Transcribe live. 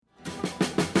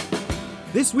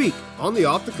This week on the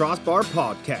Off the Crossbar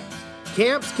podcast,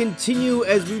 camps continue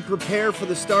as we prepare for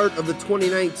the start of the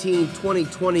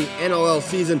 2019-2020 NLL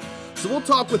season. So we'll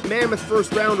talk with Mammoth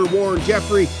first-rounder Warren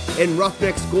Jeffrey and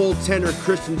Roughnecks goaltender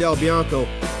Christian Del Bianco.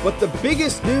 But the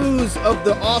biggest news of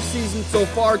the offseason so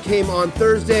far came on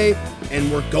Thursday, and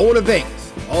we're going to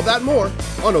Vegas. All that more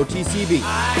on OTCB.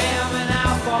 I am an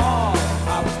outlaw.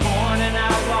 I was born an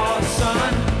outlaw's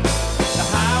son. The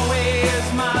highway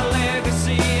is my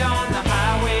legacy. On the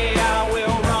highway I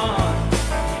will run.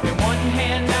 In one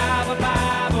hand I have a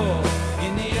Bible,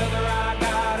 in the other I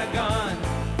got a gun.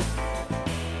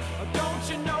 Oh, don't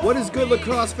you know? What is good,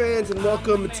 lacrosse fans, and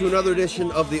welcome to another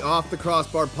edition of the Off the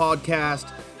Crossbar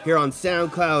podcast here on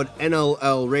SoundCloud,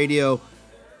 NLL Radio,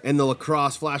 and the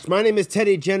Lacrosse Flash. My name is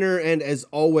Teddy Jenner, and as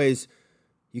always,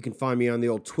 you can find me on the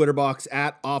old Twitter box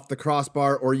at Off the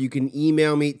Crossbar, or you can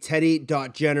email me,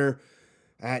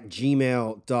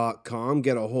 teddy.jenner@gmail.com.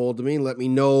 Get a hold of me. Let me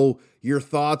know your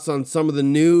thoughts on some of the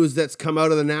news that's come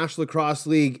out of the National Lacrosse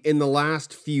League in the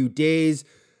last few days.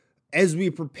 As we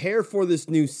prepare for this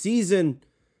new season,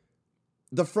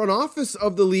 the front office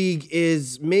of the league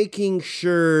is making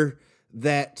sure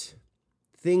that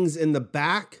things in the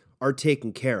back are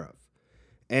taken care of.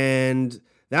 And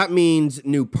that means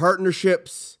new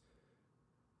partnerships,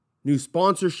 new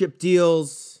sponsorship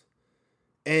deals,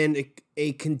 and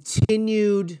a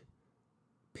continued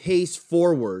pace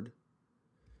forward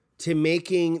to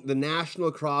making the National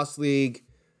Lacrosse League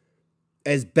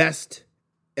as best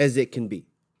as it can be.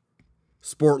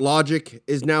 Sportlogic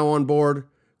is now on board.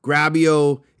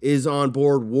 Grabio is on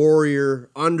board.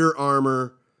 Warrior, Under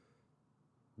Armour,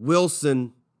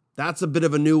 Wilson. That's a bit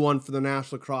of a new one for the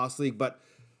National Lacrosse League, but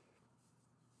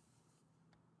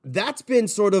that's been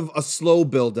sort of a slow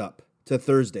build-up to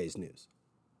Thursday's news.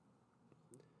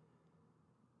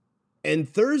 And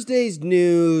Thursday's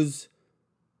news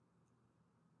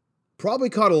probably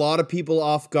caught a lot of people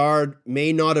off guard,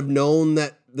 may not have known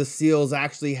that the Seals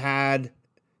actually had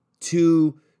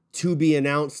two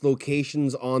to-be-announced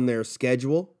locations on their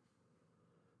schedule.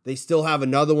 They still have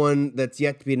another one that's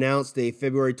yet to be announced, a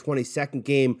February 22nd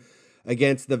game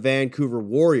against the Vancouver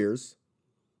Warriors.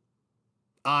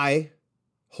 I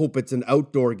hope it's an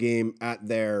outdoor game at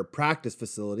their practice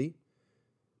facility.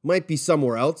 Might be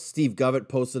somewhere else. Steve Govett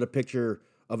posted a picture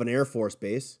of an Air Force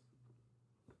base.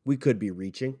 We could be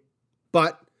reaching.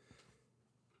 But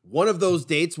one of those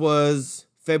dates was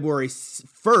February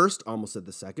 1st, almost said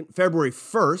the second, February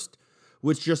 1st,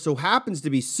 which just so happens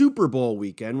to be Super Bowl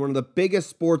weekend, one of the biggest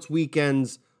sports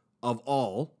weekends of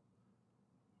all.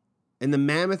 And the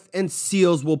Mammoth and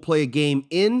Seals will play a game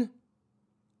in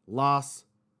Las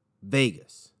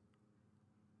Vegas.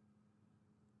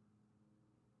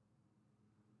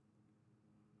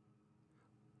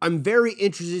 I'm very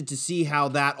interested to see how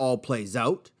that all plays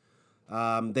out.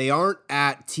 They aren't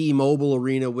at T-Mobile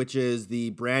Arena, which is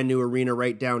the brand new arena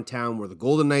right downtown where the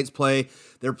Golden Knights play.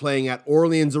 They're playing at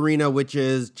Orleans Arena, which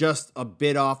is just a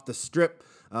bit off the strip,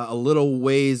 a little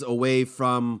ways away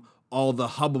from all the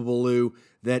hubbubaloo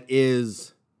that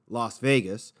is Las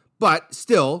Vegas. But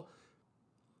still,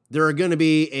 there are going to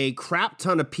be a crap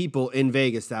ton of people in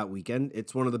Vegas that weekend.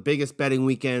 It's one of the biggest betting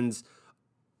weekends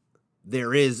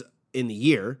there is in the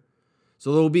year.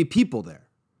 So there will be people there.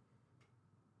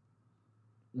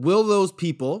 Will those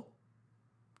people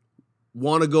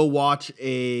want to go watch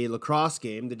a lacrosse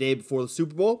game the day before the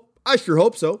Super Bowl? I sure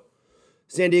hope so.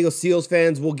 San Diego Seals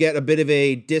fans will get a bit of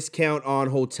a discount on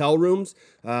hotel rooms.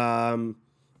 I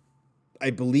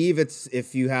believe it's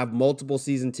if you have multiple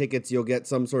season tickets, you'll get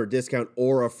some sort of discount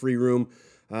or a free room.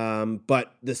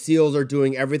 But the Seals are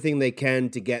doing everything they can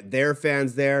to get their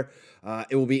fans there.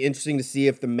 It will be interesting to see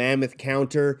if the Mammoth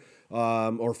counter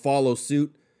or follow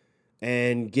suit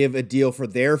and give a deal for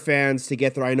their fans to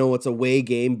get there. I know it's a away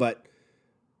game, but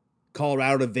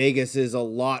Colorado to Vegas is a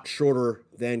lot shorter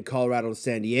than Colorado to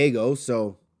San Diego,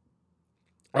 so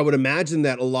I would imagine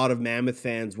that a lot of Mammoth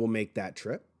fans will make that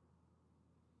trip.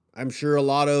 I'm sure a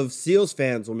lot of Seals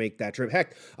fans will make that trip.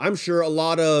 Heck, I'm sure a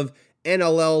lot of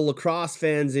NLL lacrosse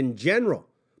fans in general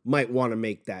might want to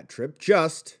make that trip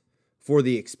just for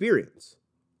the experience.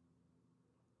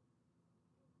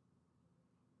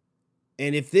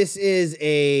 And if this is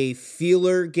a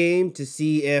feeler game to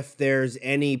see if there's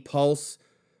any pulse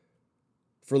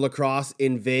for lacrosse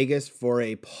in Vegas for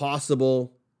a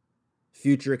possible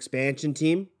future expansion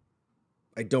team,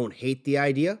 I don't hate the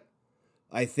idea.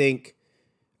 I think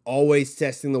always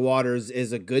testing the waters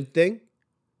is a good thing.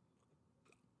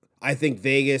 I think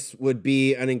Vegas would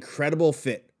be an incredible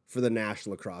fit for the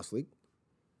National Lacrosse League.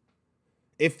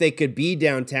 If they could be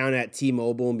downtown at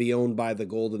T-Mobile and be owned by the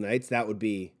Golden Knights, that would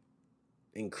be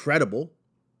incredible.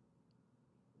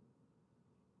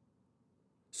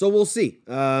 So we'll see.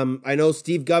 I know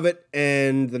Steve Govett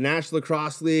and the National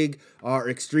Lacrosse League are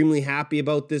extremely happy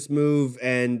about this move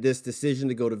and this decision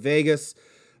to go to Vegas.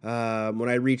 When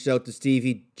I reached out to Steve,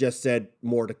 he just said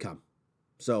more to come.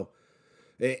 So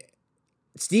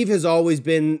Steve has always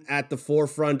been at the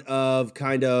forefront of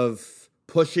kind of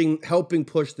helping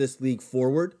push this league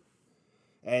forward.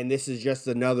 And this is just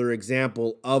another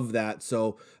example of that.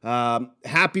 So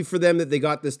happy for them that they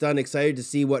got this done. Excited to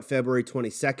see what February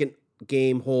 22nd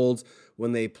game holds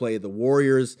when they play the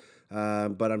Warriors.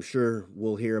 But I'm sure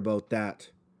we'll hear about that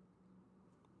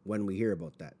when we hear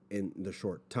about that in the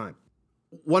short time.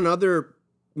 One other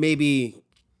maybe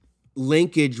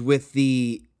linkage with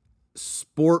the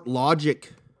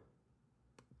Sportlogiq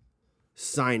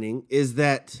signing is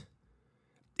that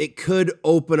it could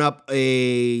open up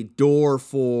a door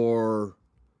for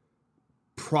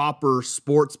proper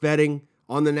sports betting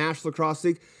on the National Lacrosse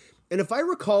League. And if I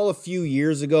recall a few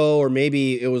years ago, or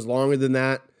maybe it was longer than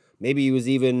that, maybe it was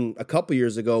even a couple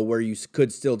years ago where you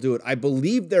could still do it. I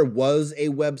believe there was a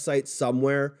website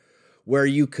somewhere where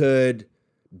you could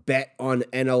bet on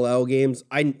NLL games.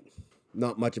 I'm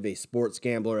not much of a sports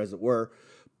gambler, as it were,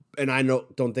 and I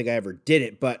don't think I ever did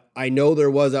it, but I know there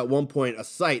was at one point a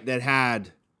site that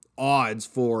had odds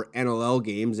for NLL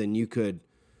games and you could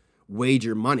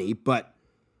wager money. But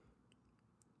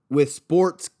with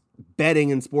sports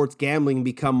betting and sports gambling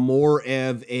become more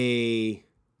of a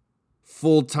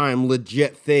full-time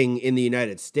legit thing in the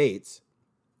United States,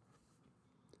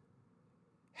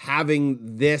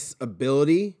 having this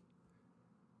ability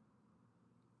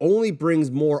only brings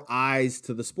more eyes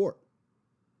to the sport.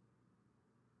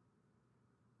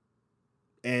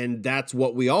 And that's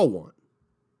what we all want.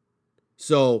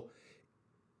 So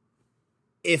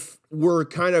if we're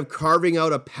kind of carving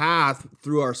out a path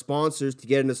through our sponsors to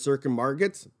get into certain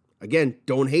markets, again,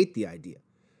 don't hate the idea.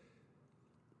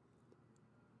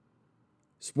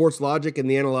 Sportlogiq and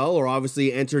the NLL are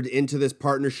obviously entered into this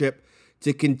partnership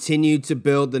to continue to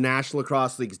build the National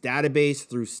Lacrosse League's database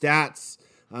through stats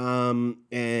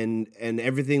and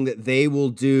everything that they will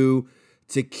do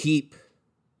to keep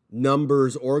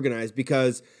numbers organized.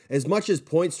 Because as much as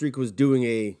Point Streak was doing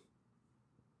the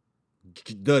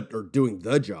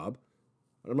job,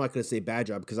 I'm not going to say bad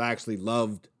job because I actually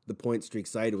loved the Point Streak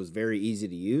site. It was very easy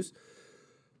to use.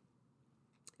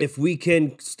 If we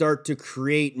can start to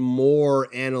create more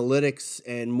analytics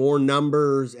and more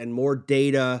numbers and more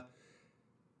data,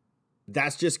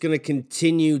 that's just going to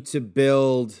continue to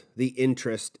build the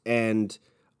interest and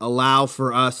allow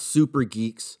for us super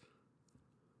geeks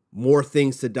more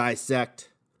things to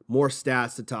dissect, more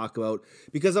stats to talk about.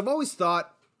 Because I've always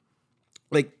thought,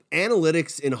 like,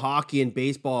 analytics in hockey and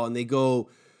baseball, and they go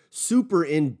super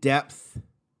in depth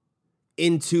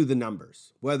into the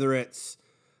numbers, whether it's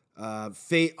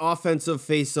offensive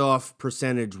face-off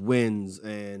percentage wins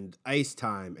and ice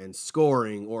time and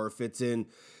scoring, or if it's in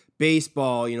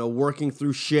baseball, working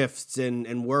through shifts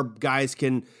and where guys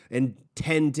can and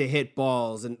tend to hit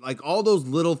balls and like all those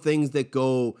little things that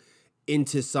go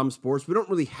into some sports. We don't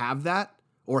really have that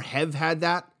or have had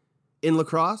that in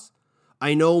lacrosse.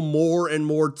 I know more and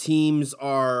more teams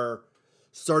are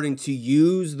starting to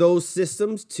use those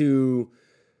systems to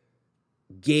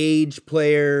gauge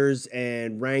players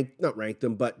and not rank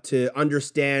them, but to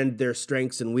understand their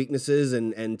strengths and weaknesses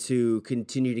and to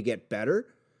continue to get better.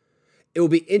 It will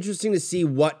be interesting to see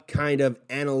what kind of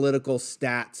analytical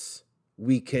stats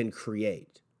we can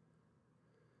create.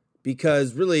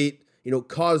 Because really,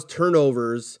 caused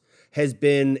turnovers has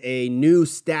been a new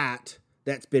stat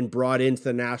that's been brought into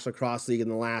the National Lacrosse League in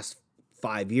the last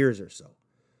 5 years or so.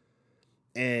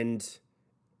 And,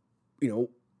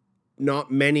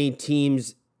 not many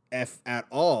teams, if at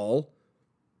all,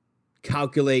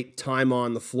 calculate time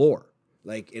on the floor,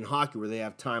 like in hockey where they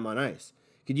have time on ice.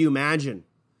 Could you imagine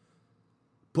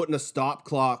putting a stop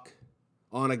clock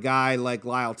on a guy like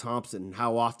Lyle Thompson,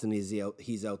 how often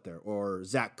he's out there, or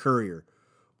Zach Currier,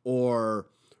 or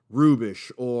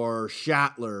Rubish, or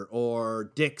Shatler,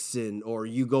 or Dixon, or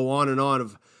you go on and on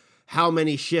of how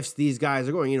many shifts these guys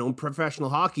are going. In professional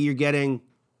hockey, you're getting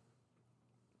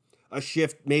a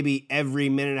shift maybe every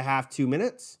minute and a half, 2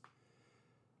 minutes.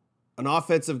 An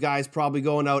offensive guy's probably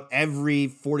going out every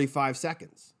 45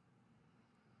 seconds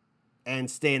and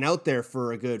staying out there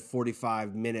for a good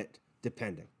 45 minute,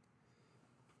 depending.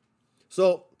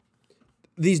 So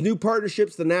these new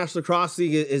partnerships the National Lacrosse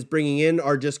League is bringing in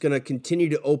are just going to continue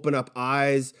to open up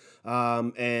eyes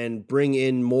and bring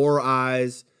in more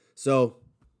eyes. So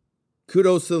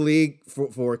kudos to the league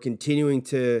for continuing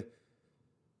to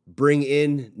bring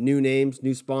in new names,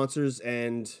 new sponsors,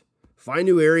 and find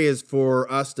new areas for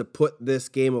us to put this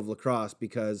game of lacrosse,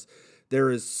 because There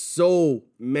is so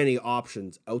many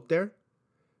options out there.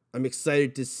 I'm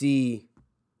excited to see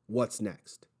what's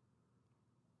next.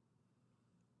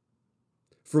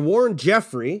 For Warren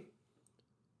Jeffrey,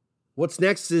 what's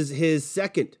next is his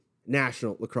second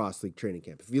National Lacrosse League training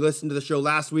camp. If you listened to the show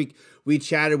last week, we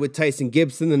chatted with Tyson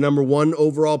Gibson, the number 1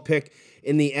 overall pick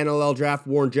in the NLL draft.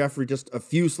 Warren Jeffrey just a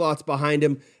few slots behind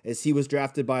him as he was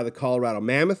drafted by the Colorado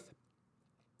Mammoth.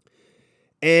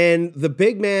 And the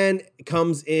big man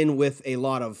comes in with a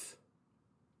lot of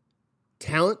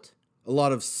talent, a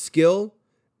lot of skill,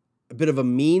 a bit of a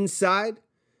mean side,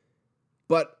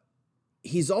 but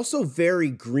he's also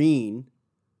very green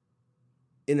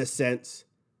in a sense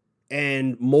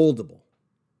and moldable.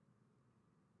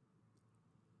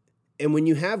 And when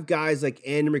you have guys like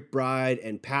Andrew McBride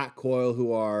and Pat Coyle,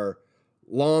 who are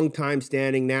long-time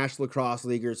standing National Lacrosse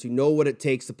Leaguers who know what it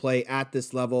takes to play at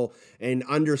this level and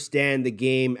understand the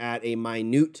game at a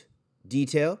minute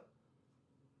detail,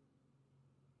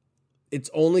 it's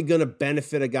only going to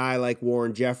benefit a guy like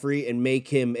Warren Jeffrey and make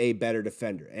him a better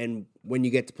defender. And when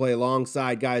you get to play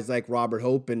alongside guys like Robert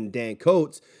Hope and Dan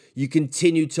Coates, you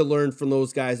continue to learn from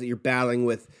those guys that you're battling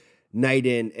with night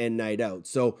in and night out.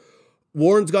 So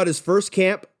Warren's got his first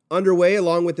camp underway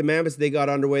along with the Mammoths. They got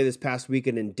underway this past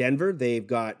weekend in Denver. They've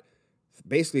got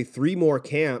basically 3 more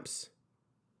camps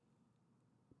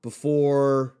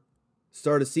before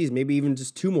start of season, maybe even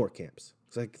just 2 more camps.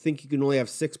 So I think you can only have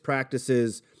 6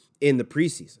 practices in the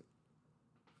preseason.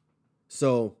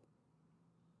 So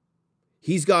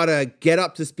he's got to get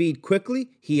up to speed quickly.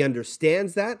 He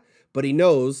understands that, but he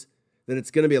knows that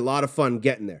it's going to be a lot of fun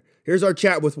getting there. Here's our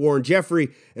chat with Warren Jeffrey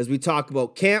as we talk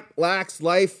about camp, lax,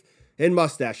 life, and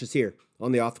mustaches here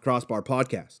on the Off the Crossbar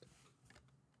podcast.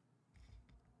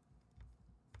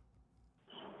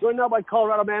 Joined now by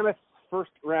Colorado Mammoth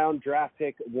first-round draft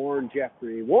pick Warren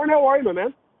Jeffrey. Warren, how are you, my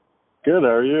man? Good, how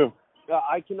are you?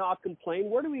 I cannot complain.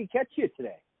 Where do we catch you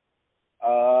today?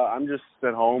 I'm just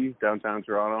at home, downtown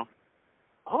Toronto.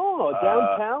 Oh, a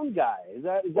downtown guy. Is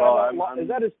that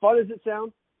as fun as it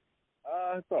sounds?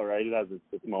 It's all right. It has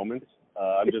its moments.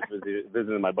 I'm just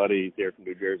visiting my buddy. He's here from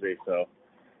New Jersey, so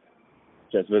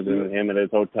just visiting him at his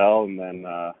hotel, and then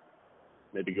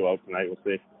maybe go out tonight. We'll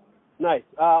see. Nice.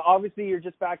 Obviously, you're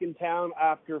just back in town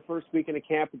after first weekend of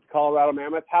camp at the Colorado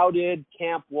Mammoth. How did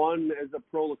Camp 1 as a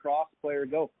pro lacrosse player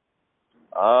go?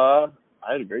 I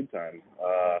had a great time.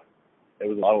 It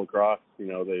was a lot of lacrosse. You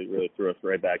know, they really threw us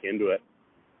right back into it.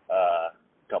 A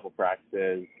couple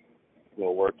practices, a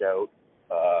little workout,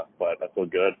 but I feel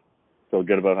good. Feel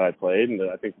good about how I played, and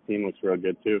I think the team looks real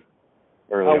good too.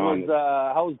 Early on.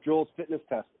 How was Joel's fitness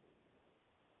test?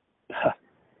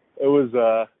 It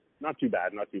was not too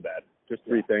bad. Just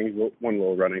 3 things, one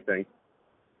little running thing.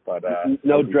 But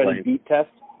no dreaded beat test?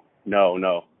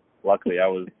 No. Luckily, I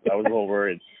was a little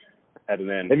worried heading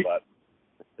in.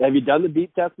 Have you done the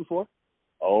beat test before?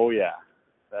 Oh yeah,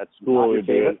 that's school. We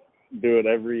do it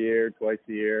every year, twice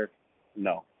a year.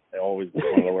 No, it always is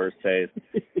one of the worst days.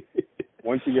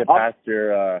 Once you get past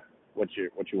your what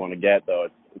you want to get, though,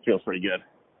 it feels pretty good.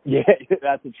 Yeah,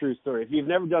 that's a true story. If you've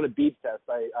never done a beat test,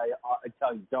 I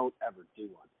tell you, don't ever do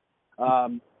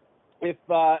one.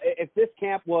 If this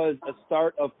camp was a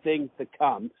start of things to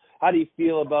come, how do you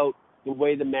feel about the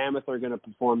way the Mammoth are going to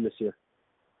perform this year?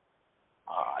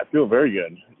 I feel very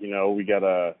good. You know, we got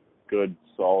a good,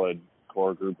 solid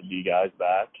core group of D guys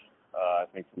back, I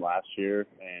think from last year,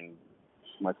 and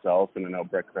myself and I know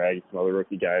Brett Craig, some other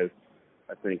rookie guys,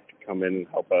 I think, come in and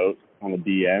help out on the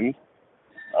D end.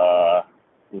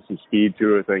 With some speed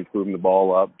too, I think, moving the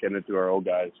ball up, getting it to our old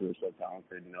guys who are so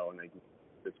talented, you know, and they can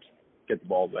just get the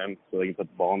ball to them so they can put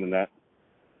the ball in the net.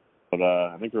 But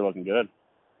I think we're looking good.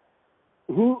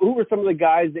 Who were some of the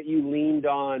guys that you leaned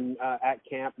on at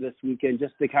camp this weekend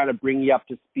just to kind of bring you up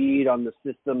to speed on the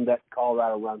system that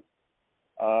Colorado runs?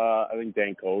 I think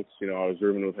Dan Coates, you know, I was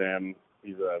rooming with him.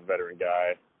 He's a veteran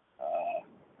guy.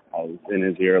 I was in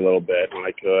his ear a little bit when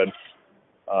I could.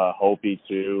 Hopi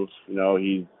too, you know,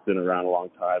 he's been around a long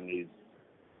time. He's,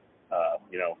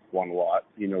 you know, won a lot.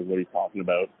 He knows what he's talking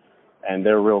about. And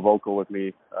they're real vocal with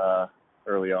me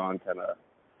early on, kind of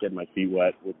getting my feet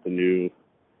wet with the new,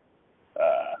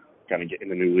 kind of getting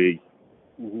the new league.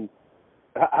 Mm-hmm.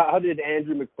 How did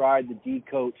Andrew McBride, the D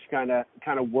coach, kind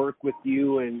of work with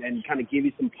you and kind of give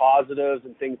you some positives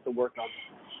and things to work on?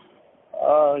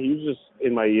 He was just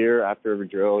in my ear after every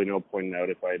drill, you know, pointing out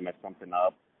if I had messed something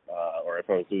up or if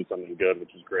I was doing something good, which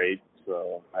was great.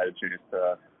 So I had a chance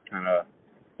to kind of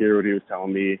hear what he was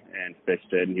telling me and fix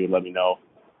it, and he would let me know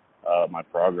my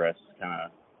progress kind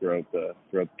of throughout the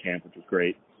camp, which was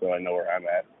great. So I know where I'm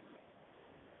at.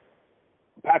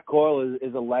 Pat Coyle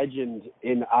is a legend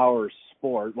in our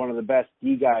sport, one of the best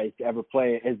D guys to ever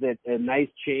play. Is it a nice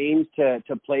change to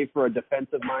play for a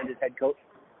defensive-minded head coach?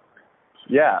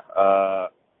 Yeah,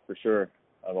 for sure.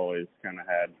 I've always kind of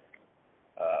had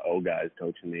O guys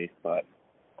coaching me, but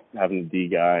having a D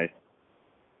guy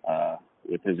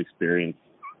with his experience,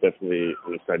 definitely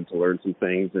I'm excited to learn some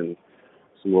things and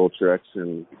some little tricks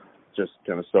and just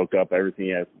kind of soak up everything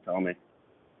he has to tell me.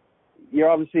 You're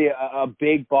obviously a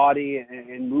big body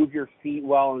and move your feet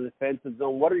well in the defensive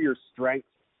zone. What are your strengths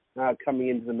coming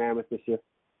into the Mammoth this year?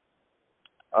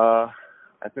 I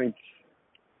think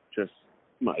just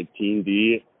my team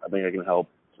D, I think I can help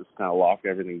just kind of lock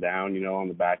everything down, on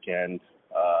the back end.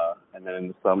 And then in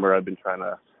the summer, I've been trying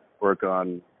to work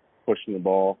on pushing the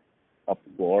ball up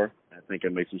the floor. I think I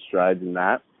made some strides in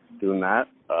that, doing that.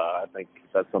 I think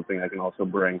that's something I can also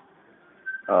bring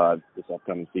this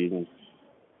upcoming season.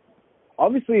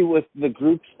 Obviously, with the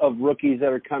groups of rookies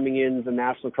that are coming in the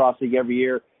National Lacrosse League every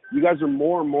year, you guys are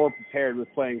more and more prepared with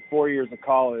playing 4 years of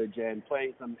college and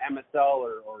playing some MSL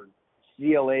or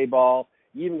CLA ball.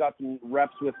 You even got some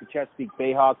reps with the Chesapeake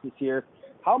Bayhawks this year.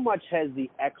 How much has the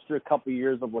extra couple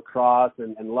years of lacrosse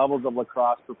and levels of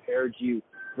lacrosse prepared you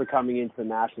for coming into the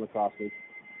National Lacrosse League?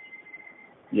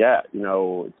 Yeah,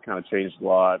 it's kind of changed a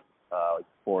lot.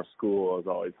 Before school, it was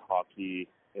always hockey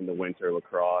in the winter,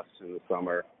 lacrosse in the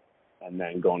summer. And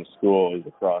then going to school is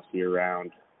lacrosse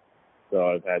year-round.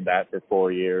 So I've had that for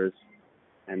 4 years.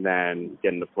 And then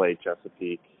getting to play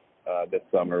Chesapeake this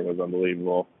summer was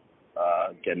unbelievable.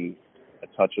 Getting a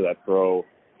touch of that pro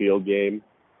field game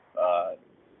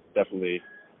definitely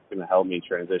going to help me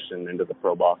transition into the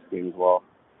pro box game as well.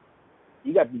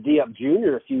 You got to D-up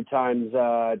junior a few times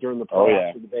during the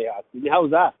playoffs with the Bayhawks. How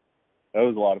was that? That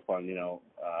was a lot of fun.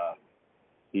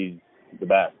 He's the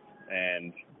best.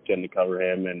 And getting to cover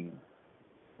him, and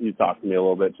he talked to me a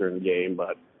little bit during the game,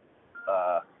 but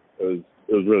it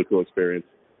was a really cool experience.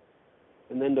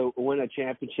 And then to win a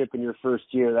championship in your first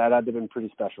year, that had to have been pretty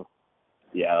special.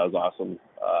 Yeah, that was awesome,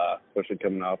 especially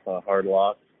coming off a hard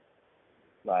loss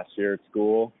last year at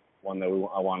school, one that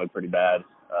I wanted pretty bad.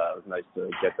 It was nice to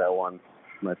get that one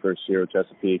my first year at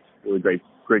Chesapeake. Really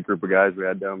great group of guys we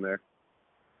had down there.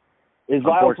 Is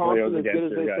Lyle Thompson as good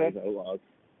as they say? Outlaws.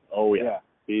 Oh, yeah.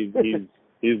 He's the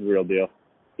real deal.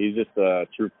 He's just a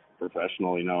true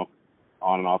professional,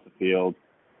 on and off the field.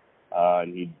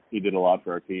 And he did a lot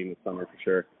for our team this summer for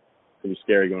sure. It was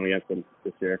scary going against him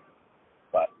this year.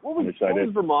 But I'm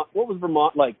excited. What was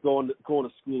Vermont like going to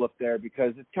school up there?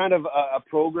 Because it's kind of a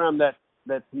program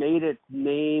that's made its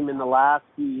name in the last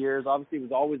few years. Obviously, it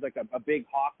was always like a big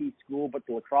hockey school, but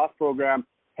the lacrosse program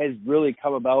has really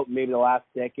come about maybe the last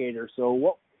decade or so.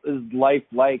 What is life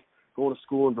like going to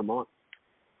school in Vermont?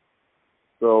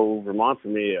 So Vermont for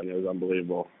me, it was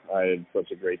unbelievable. I had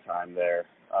such a great time there.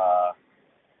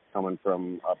 Coming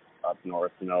from up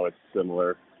north, it's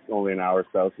similar. Only an hour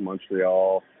south of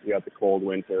Montreal. You got the cold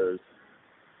winters,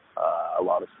 a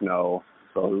lot of snow.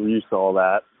 So we're used to all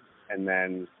that. And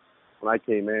then when I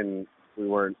came in, we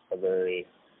weren't a very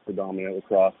predominant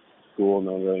lacrosse school.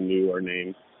 No one really knew our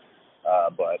name.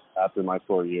 But after my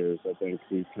 4 years, I think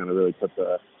we kind of really put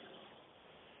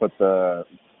the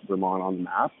Vermont on the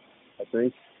map. I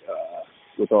think,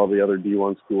 with all the other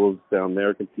D1 schools down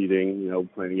there competing,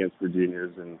 playing against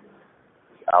Virginians and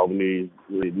Albany,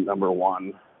 really number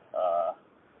one.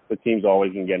 The team's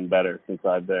always been getting better since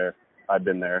I've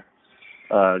been there.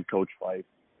 Coach Fife,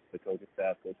 the coaching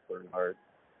staff, Coach Bernhardt,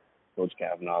 Coach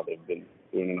Kavanaugh, they've been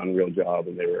doing an unreal job,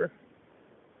 and they were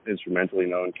instrumental,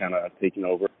 in kind of taking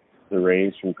over the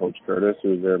reins from Coach Curtis,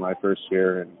 who was there my first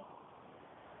year, and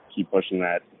keep pushing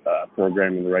that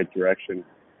program in the right direction.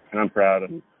 And I'm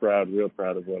real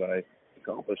proud of what I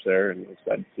accomplished there, and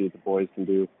excited to see what the boys can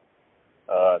do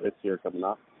this year coming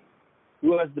up.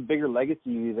 Who has the bigger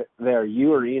legacy there,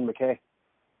 you or Ian McKay?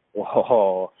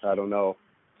 Oh, I don't know.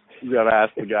 You got to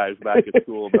ask the guys back at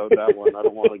school about that one. I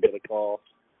don't want to get a call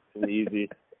from Easy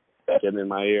getting in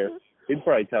my ear. He'd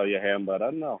probably tell you him, but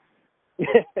I don't know.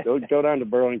 Go down to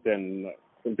Burlington.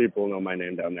 Some people know my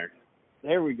name down there.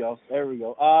 There we go.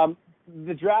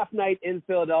 The draft night in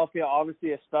Philadelphia,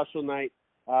 obviously a special night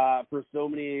for so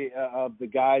many of the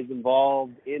guys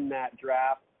involved in that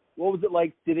draft. What was it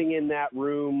like sitting in that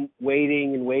room,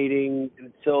 waiting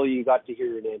until you got to hear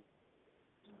your name?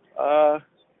 I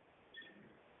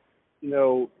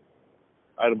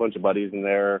had a bunch of buddies in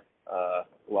there, a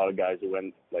lot of guys who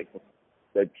went right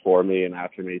before me and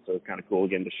after me, so it's kind of cool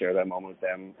again to share that moment with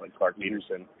them. Like Clark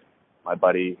Peterson, my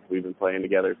buddy, we've been playing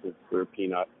together since we were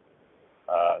Peanut.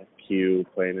 Q,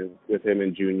 playing with him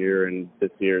in junior and this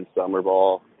year in summer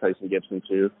ball. Tyson Gibson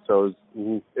too. So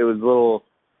it was a little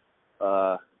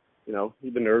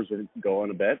The nerves were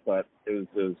going a bit, but it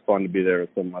was fun to be there with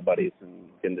some of my buddies and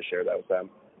getting to share that with them.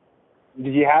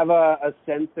 Did you have a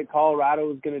sense that Colorado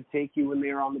was going to take you when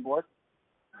they were on the board?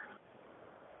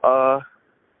 I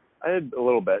had a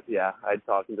little bit, yeah. I had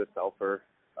talking to Selfer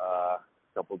a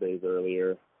couple days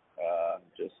earlier,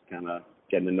 just kind of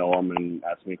getting to know him and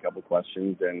asking me a couple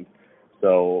questions. And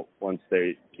so once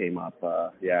they came up,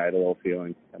 I had a little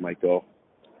feeling I might go.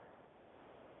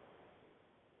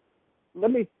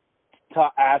 Let me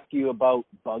ask you about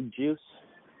bug juice.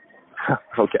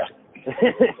 Okay.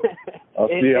 I'll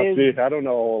see. I don't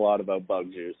know a whole lot about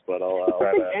bug juice, but I'll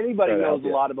I think anybody knows a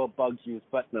lot about bug juice,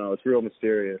 but no, it's real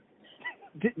mysterious.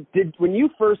 Did when you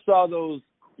first saw those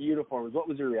uniforms, what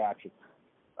was your reaction?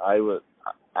 I was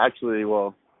actually,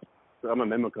 I'm a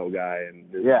Mimico guy,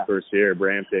 and this is Yeah. the first year,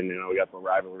 Brampton, we got the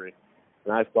rivalry.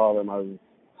 And I saw them, I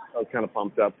was kind of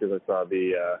pumped up because I saw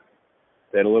they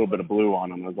had a little bit of blue on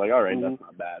them. I was like, all right, Mm-hmm. That's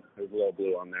not bad. There's a little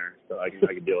blue on there, so I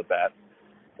can deal with that.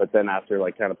 But then after,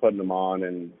 kind of putting them on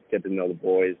and get to know the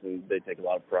boys, and they take a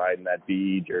lot of pride in that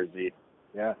BE jersey.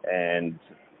 Yeah. And,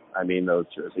 those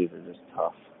jerseys are just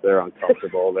tough. They're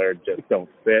uncomfortable. They just don't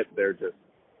fit. They're just,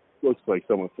 looks like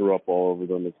someone threw up all over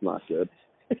them. It's not good.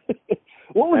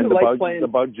 What was And it like playing? the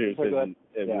bug juice Sorry, go ahead.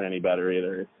 isn't any better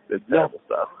either. It's terrible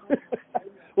stuff.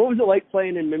 What was it like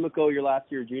playing in Mimico your last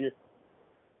year junior?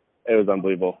 It was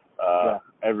unbelievable. Yeah.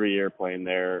 Every year playing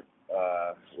there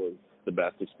was the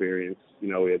best experience. We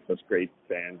had such great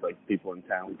fans, people in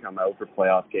town would come out for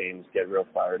playoff games, get real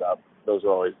fired up. Those are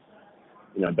always,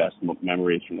 best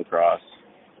memories from lacrosse.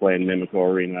 Playing Mimico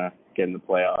Arena, getting the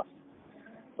playoffs,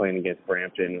 playing against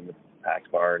Brampton in the Pax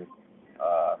Barn.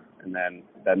 And then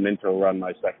that Minto run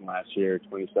my second last year,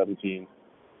 2017,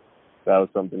 that was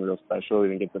something real special. We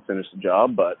didn't get to finish the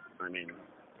job, but,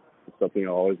 it's something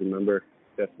I'll always remember.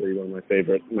 Definitely one of my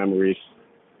favorite memories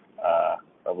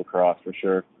of lacrosse for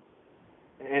sure.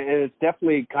 And it's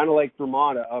definitely kind of like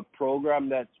Vermont, a program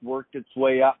that's worked its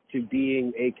way up to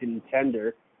being a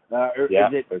contender. Yeah,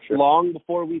 is it for sure. long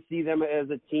before we see them as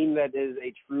a team that is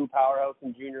a true powerhouse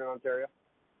in junior Ontario?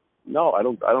 No, I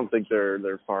don't think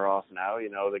they're far off now.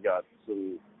 They got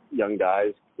some young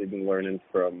guys. They've been learning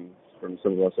from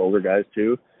some of us older guys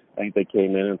too. I think they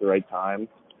came in at the right time.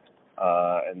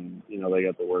 And they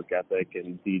got the work ethic,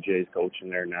 and DJ's coaching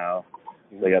there now.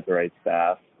 They got the right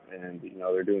staff, and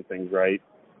they're doing things right.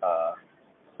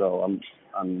 So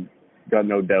I'm got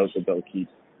no doubt that they'll keep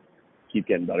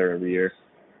getting better every year.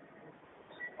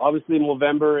 Obviously,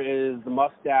 November is the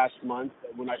mustache month.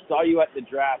 When I saw you at the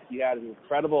draft, you had an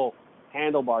incredible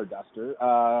handlebar duster.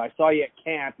 I saw you at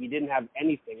camp. You didn't have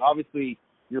anything. Obviously,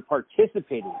 you're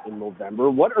participating in November.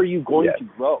 What are you going to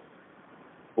grow?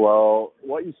 Well,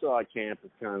 what you saw at camp is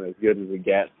kind of as good as it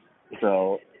gets.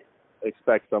 So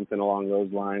expect something along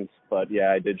those lines. But,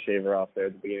 yeah, I did shave her off there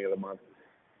at the beginning of the month,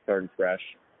 starting fresh.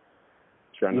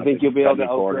 You think you'll be able to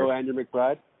outgrow Andrew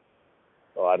McBride?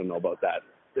 Oh, I don't know about that.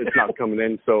 It's not coming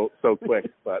in so quick,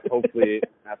 but hopefully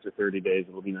after 30 days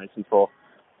it'll be nice and full.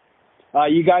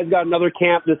 You guys got another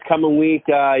camp this coming week.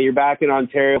 You're back in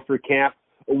Ontario for camp.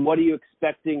 What are you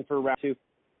expecting for round 2?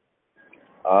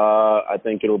 I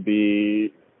think it'll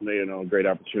be a great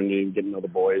opportunity to get to know the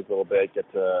boys a little bit, get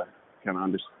to kind of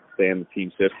understand the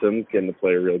team system, getting to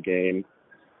play a real game,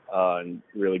 and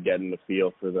really getting the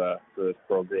feel for this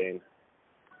pro game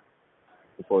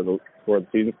before the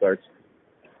season starts.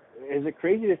 Is it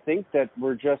crazy to think that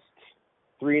we're just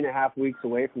 3.5 weeks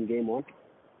away from game 1?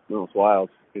 No, it's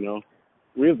wild. We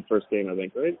have the first game, I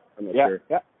think, right? I'm not sure.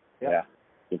 Yeah.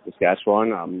 It's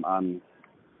Saskatchewan. I'm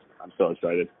so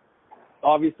excited.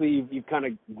 Obviously, you've kind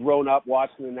of grown up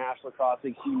watching the National Lacrosse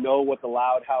League. You know what the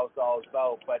Loud House all is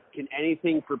about. But can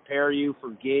anything prepare you for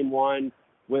game 1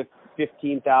 with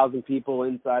 15,000 people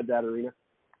inside that arena?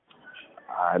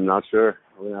 I'm not sure.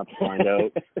 We're going to have to find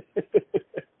out.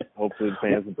 Hopefully the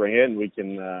fans will bring it, and we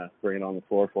can bring it on the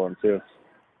floor for them too.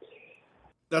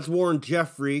 That's Warren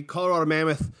Jeffrey, Colorado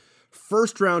Mammoth,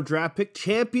 first-round draft pick,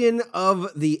 champion of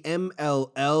the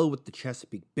MLL with the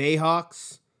Chesapeake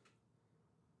Bayhawks.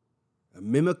 A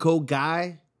Mimico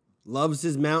guy, loves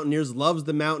his Mountaineers, loves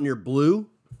the Mountaineer blue.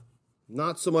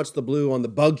 Not so much the blue on the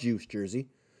Bug Juice jersey.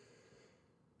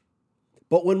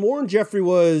 But when Warren Jeffrey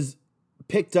was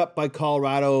picked up by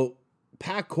Colorado,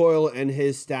 Pat Coyle and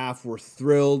his staff were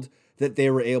thrilled that they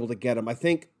were able to get him. I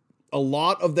think a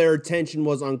lot of their attention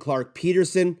was on Clark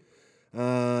Peterson,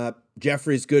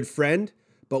 Jeffrey's good friend.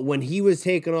 But when he was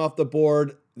taken off the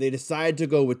board, they decided to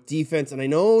go with defense. And I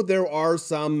know there are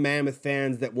some Mammoth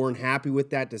fans that weren't happy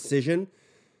with that decision.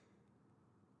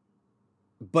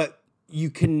 But you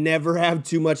can never have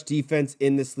too much defense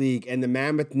in this league, and the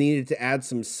Mammoth needed to add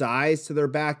some size to their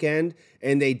back end,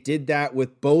 and they did that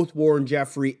with both Warren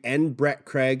Jeffrey and Brett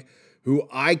Craig, who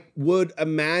I would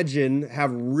imagine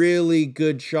have really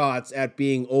good shots at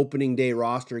being opening day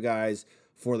roster guys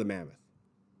for the Mammoth.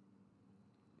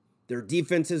 Their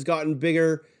defense has gotten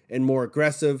bigger and more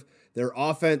aggressive. Their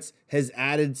offense has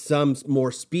added some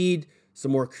more speed,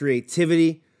 some more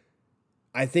creativity.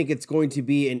 I think it's going to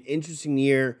be an interesting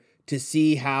year to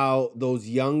see how those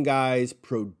young guys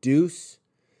produce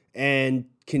and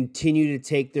continue to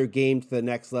take their game to the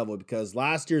next level, because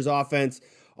last year's offense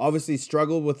obviously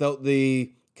struggled without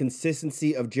the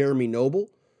consistency of Jeremy Noble.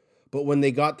 But when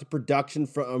they got the production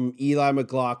from Eli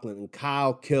McLaughlin and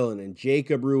Kyle Killen and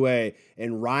Jacob Rouet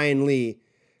and Ryan Lee,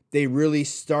 they really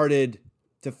started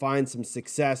to find some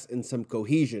success and some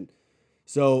cohesion.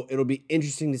 So it'll be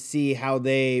interesting to see how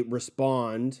they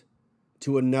respond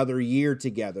to another year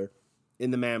together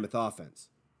in the Mammoth offense,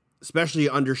 especially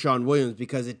under Sean Williams,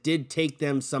 because it did take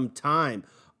them some time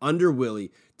under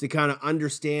Willie to kind of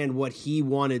understand what he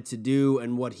wanted to do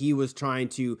and what he was trying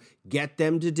to get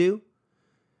them to do.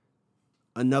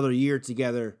 Another year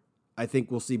together, I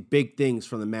think we'll see big things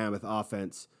from the Mammoth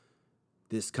offense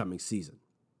this coming season.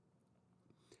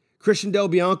 Christian Del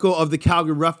Bianco of the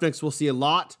Calgary Roughnecks will see a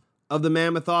lot of the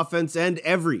Mammoth offense and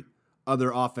every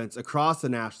other offense across the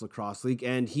National Lacrosse League,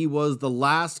 and he was the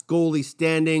last goalie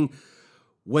standing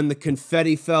when the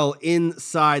confetti fell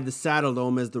inside the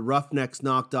Saddledome as the Roughnecks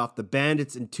knocked off the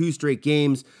Bandits in 2 straight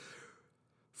games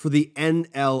for the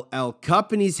NLL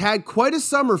Cup, and he's had quite a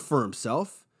summer for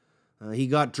himself. He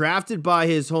got drafted by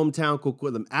his hometown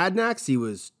Coquitlam Adanacs. He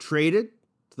was traded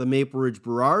to the Maple Ridge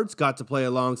Burrards, got to play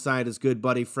alongside his good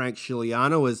buddy Frank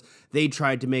Chiliano as they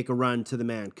tried to make a run to the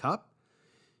Mann Cup.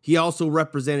 He also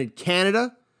represented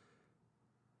Canada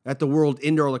at the World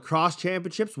Indoor Lacrosse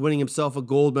Championships, winning himself a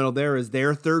gold medal there as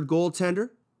their 3rd goaltender.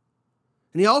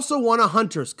 And he also won a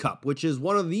Hunter's Cup, which is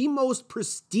one of the most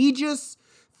prestigious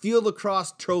field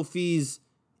lacrosse trophies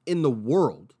in the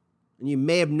world. And you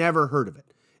may have never heard of it.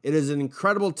 It is an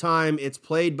incredible time. It's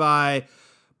played by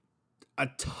a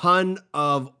ton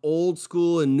of old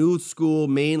school and new school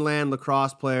mainland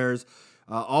lacrosse players.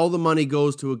 All the money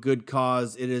goes to a good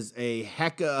cause. It is a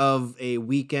heck of a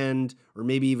weekend, or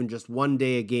maybe even just one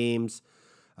day of games.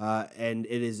 And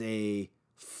it is a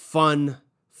fun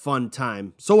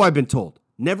time. So I've been told.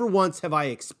 Never once have I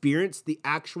experienced the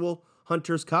actual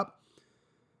Hunter's Cup.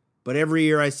 But every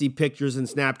year I see pictures and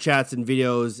Snapchats and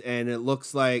videos, and it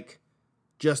looks like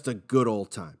just a good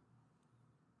old time.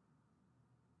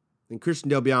 And Christian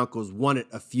Del Bianco's won it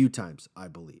a few times, I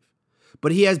believe.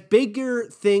 But he has bigger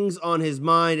things on his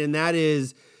mind, and that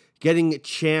is getting a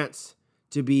chance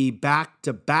to be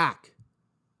back-to-back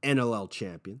NLL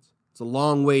champions. It's a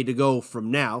long way to go from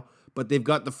now, but they've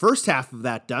got the first half of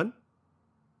that done.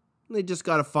 And they just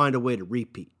got to find a way to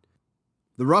repeat.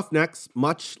 The Roughnecks,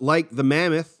 much like the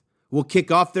Mammoth, will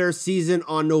kick off their season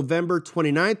on November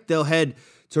 29th. They'll head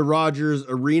to Rogers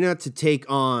Arena to take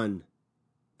on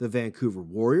the Vancouver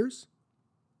Warriors.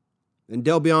 And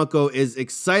Del Bianco is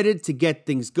excited to get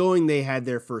things going. They had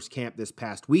their first camp this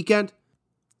past weekend.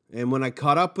 And when I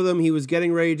caught up with him, he was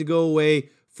getting ready to go away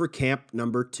for camp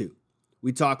number 2.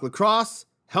 We talk lacrosse,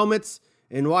 helmets,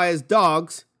 and why his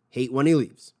dogs hate when he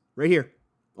leaves. Right here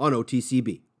on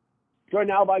OTCB. Joined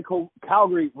now by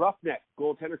Calgary Roughnecks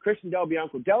goaltender Christian Del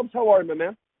Bianco. Delbs, how are you, my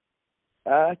man?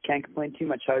 Can't complain too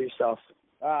much. How are yourself?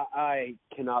 I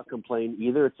cannot complain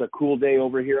either. It's a cool day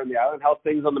over here on the island. How's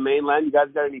things on the mainland? You guys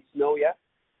got any snow yet?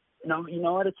 No, you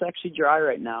know what? It's actually dry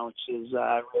right now, which is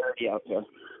rarity out here.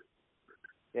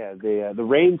 Yeah, the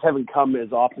rains haven't come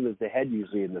as often as they had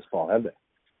usually in this fall, have they?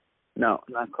 No,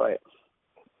 not quite.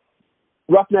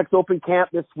 Roughnecks open camp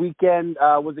this weekend.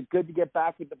 Was it good to get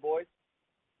back with the boys?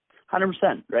 100%,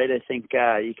 right? I think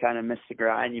you kind of miss the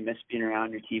grind. You miss being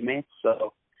around your teammates.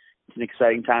 So it's an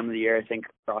exciting time of the year, I think,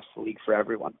 across the league for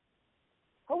everyone.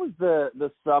 How was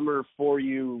the summer for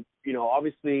you? You know,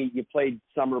 obviously you played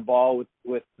summer ball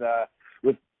with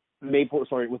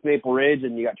Maple Ridge,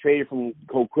 and you got traded from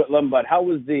Coquitlam. But how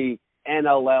was the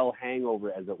NLL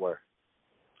hangover, as it were?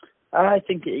 I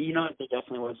think, you know, there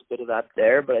definitely was a bit of that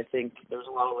there, but I think there was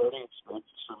a lot of learning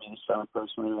experiences for me this summer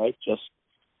personally, right? Just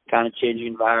kind of changing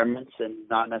environments and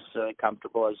not necessarily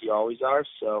comfortable as you always are.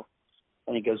 So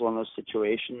I think it was one of those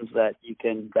situations that you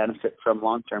can benefit from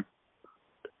long term.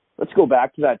 Let's go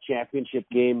back to that championship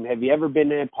game. Have you ever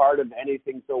been a part of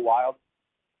anything so wild?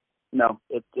 No,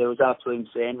 it was absolutely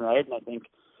insane, right? And I think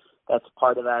that's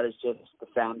part of that is just the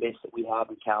fan base that we have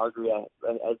in Calgary.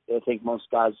 I think most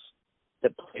guys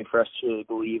that play for us truly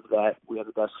believe that we have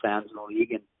the best fans in the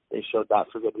league, and they showed that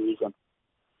for good reason.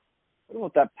 What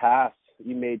about that pass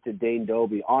you made to Dane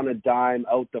Dobbie on a dime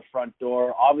out the front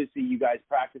door? Obviously, you guys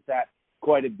practice that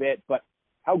quite a bit, but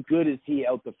how good is he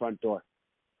out the front door?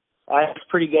 He's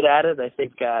pretty good at it. I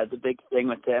think the big thing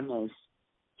with him is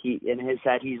in his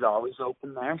head, he's always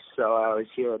open there, so I always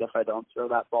hear it if I don't throw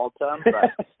that ball to him,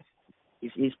 but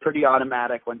he's pretty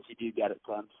automatic once you do get it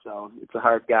to him, so it's a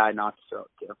hard guy not to throw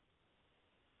it to.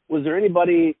 Was there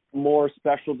anybody more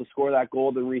special to score that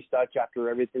goal than Reese Dutch after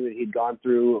everything that he'd gone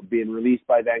through, being released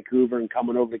by Vancouver and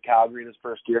coming over to Calgary in his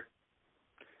first year?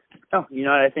 Oh,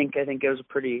 I think it was a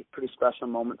pretty special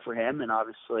moment for him, and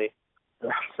obviously the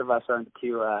rest of us aren't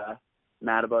too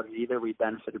mad about it either. We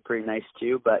benefited pretty nice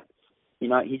too, but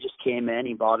he just came in,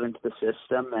 he bought into the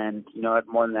system, and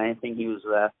more than anything, he was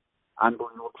an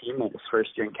unbelievable teammate his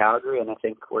first year in Calgary, and I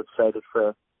think we're excited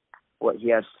for what he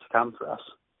has to come for us.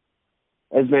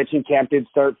 As mentioned, camp did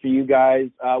start for you guys.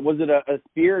 Was it a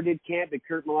spirited camp? Did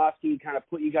Kurt Malofsky kind of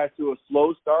put you guys through a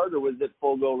slow start, or was it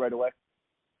full go right away?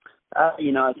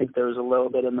 I think there was a little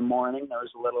bit in the morning. There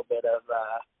was a little bit of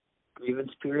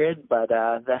grievance period, but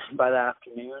then by the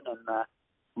afternoon and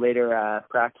later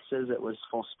practices, it was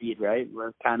full speed, right?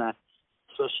 We're kind of,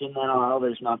 especially in the NLL,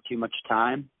 there's not too much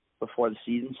time before the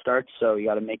season starts, so you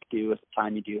got to make do with the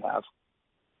time you do have.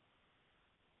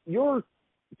 Your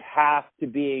path to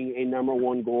being a number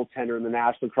one goaltender in the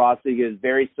National Lacrosse League is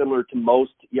very similar to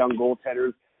most young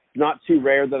goaltenders. Not too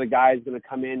rare that a guy is going to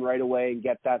come in right away and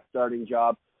get that starting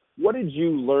job. What did you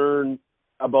learn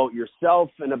about yourself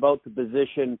and about the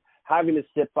position having to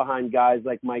sit behind guys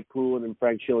like Mike Poulin and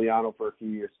Frank Chiliano for a few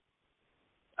years?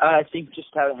 I think just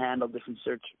how to handle different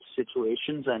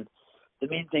situations, and the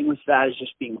main thing with that is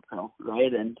just being a pro,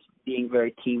 right? And being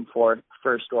very team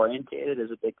first orientated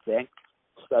is a big thing,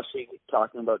 especially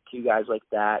talking about two guys like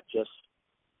that. Just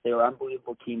they were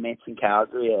unbelievable teammates in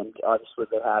Calgary, and obviously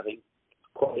they're having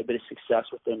quite a bit of success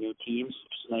with their new teams,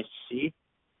 which is nice to see.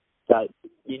 But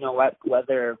you know what?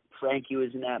 Whether Frankie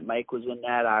was in that, Mike was in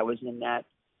that, I was in that,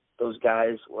 those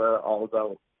guys were all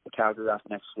about the Calgary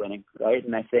Roughnecks winning, right?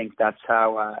 And I think that's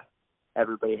how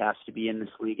everybody has to be in this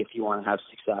league if you want to have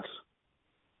success.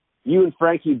 You and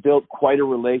Frankie built quite a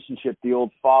relationship, the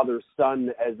old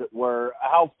father-son, as it were.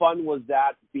 How fun was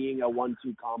that being a 1-2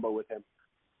 combo with him?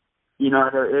 It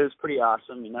was pretty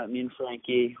awesome. Me and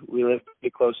Frankie, we live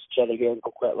pretty close to each other here in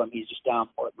Coquitlam. He's just down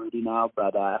Fort Moody now,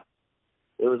 but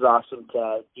it was awesome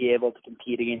to be able to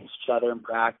compete against each other in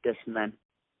practice and then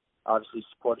obviously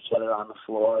support each other on the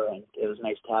floor, and it was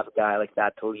nice to have a guy like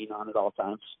that to lean on at all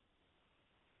times.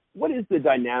 What is the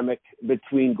dynamic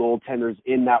between goaltenders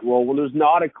in that role? When there's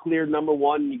not a clear number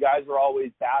one, you guys are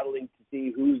always battling to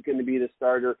see who's going to be the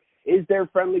starter. Is there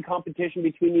friendly competition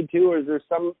between you two, or is there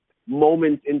some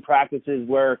moments in practices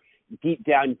where deep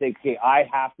down you think, hey, I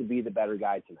have to be the better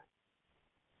guy tonight?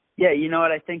 Yeah, you know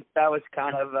what? I think that was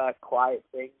kind of a quiet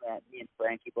thing that me and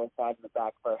Frankie both had in the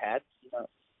back of our heads.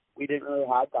 We didn't really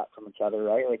have that from each other,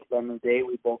 right? Like, at the end of the day,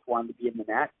 we both wanted to be in the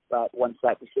net, but once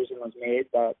that decision was made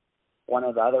that one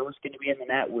or the other was going to be in the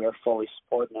net, we were fully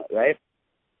supporting it, right?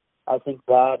 I think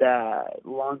that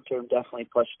long-term definitely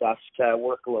pushed us to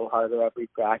work a little harder every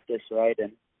practice, right,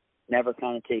 and never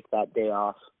kind of take that day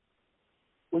off.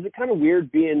 Was it kind of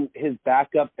weird being his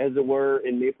backup, as it were,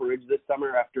 in Maple Ridge this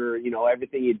summer after,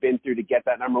 everything he'd been through to get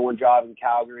that number one job in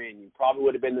Calgary, and you probably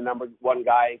would have been the number one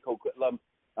guy in Coquitlam?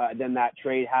 Then that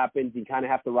trade happens. You kind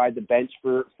of have to ride the bench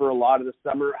for a lot of the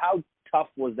summer. How tough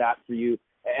was that for you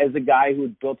as a guy who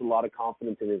had built a lot of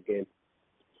confidence in his game?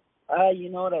 You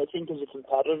know what? I think as a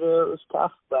competitor it was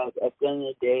tough, but at the end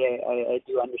of the day, I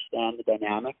do understand the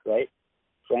dynamic, right?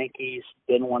 Frankie's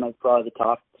been one of probably the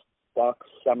top Bucks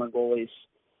summer goalies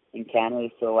in Canada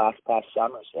for the last past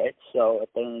summers, right? So at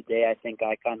the end of the day, I think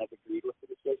I kind of agreed with the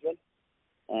decision,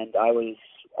 and I was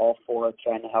all for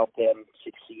trying to help him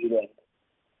succeed and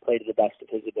play to the best of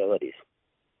his abilities.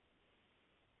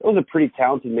 It was a pretty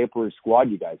talented Maple Ridge squad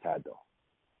you guys had, though.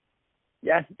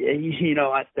 Yeah, you know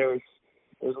what? There's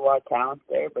a lot of talent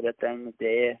there, but at the end of the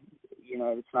day,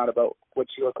 it's not about what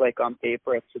you look like on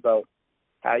paper. It's about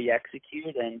how you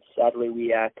execute, and sadly,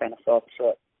 we kind of fell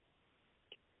short.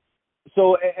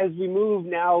 So as we move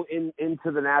now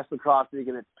into the National Lacrosse League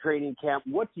and its training camp,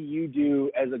 what do you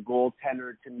do as a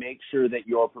goaltender to make sure that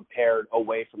you're prepared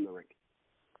away from the rink?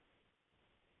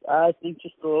 I think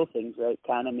just the little things, right?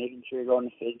 Kind of making sure you're going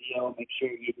to physio, make sure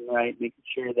you're eating right, making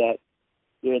sure that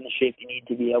you're in the shape you need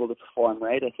to be able to perform,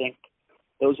 right? I think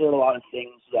those are a lot of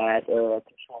things that are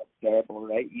control variable,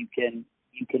 right? You can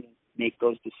make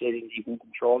those decisions, you can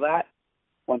control that.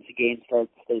 Once the game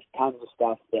starts, there's tons of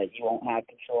stuff that you won't have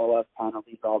control of,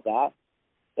 penalties, all that.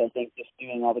 So I think just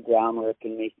doing all the groundwork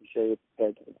and making sure you're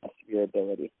prepared to the best of your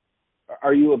ability.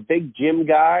 Are you a big gym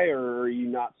guy, or are you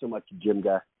not so much a gym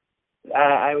guy?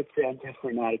 I would say I'm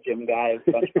definitely not a gym guy.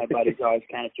 A bunch of my buddies always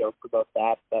kind of joke about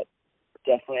that, but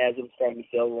definitely as I'm starting to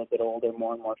feel a little bit older,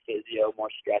 more and more physio, more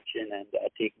stretching, and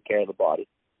taking care of the body.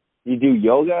 You do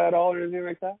yoga at all or anything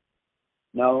like that?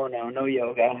 No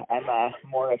yoga. I'm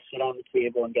more a sit on the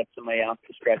table and get somebody else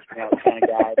to stretch me out kind of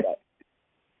guy. But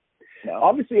no.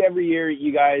 Obviously, every year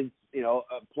you guys,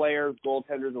 players,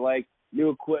 goaltenders alike,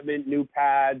 new equipment, new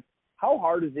pads. How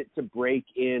hard is it to break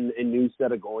in a new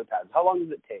set of goalie pads? How long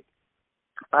does it take?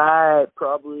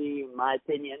 Probably, in my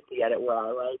opinion, to get it where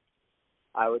I like,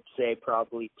 I would say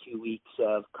probably 2 weeks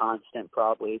of constant,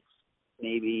 probably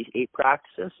maybe 8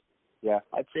 practices. Yeah.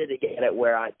 I'd say to get it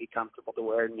where I'd be comfortable to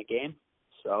wear it in the game.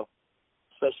 So,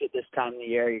 especially at this time of the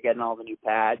year, you're getting all the new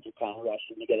pads, you're kind of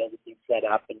rushing to get everything set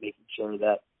up and making sure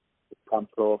that it's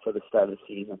comfortable for the start of the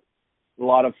season. A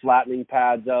lot of flattening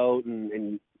pads out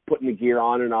and putting the gear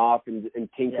on and off and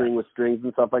tinkering with strings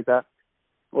and stuff like that.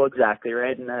 Well, exactly,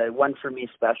 right. And one for me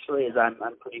especially is I'm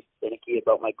pretty finicky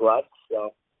about my gloves.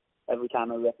 So every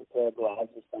time I rip a pair of gloves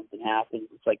or something happens,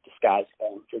 it's like the sky's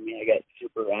falling for me. I get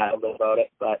super rattled about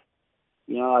it. But,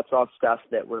 it's all stuff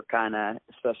that we're kind of,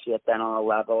 especially at that on a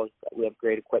level, we have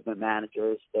great equipment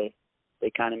managers. They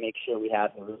kind of make sure we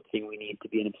have everything we need to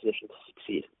be in a position to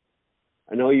succeed.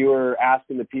 I know you were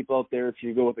asking the people out there if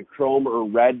you go with a chrome or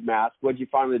red mask. What did you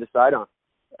finally decide on?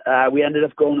 We ended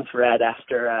up going with red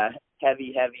after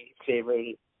heavy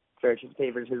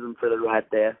favoritism for the red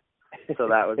there. So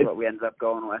that was what we ended up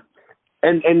going with.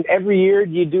 And every year,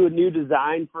 do you do a new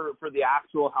design for the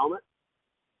actual helmet?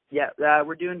 Yeah,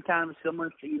 we're doing kind of a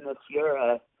similar theme this year.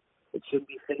 It should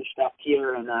be finished up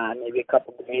here in maybe a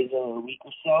couple of days or a week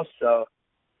or so. So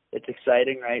it's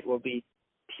exciting, right? We'll be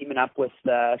teaming up with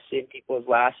the same people as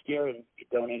last year and be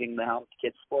donating the helmet to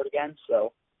Kids Sport again.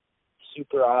 So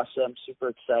super awesome, super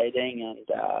exciting,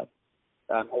 and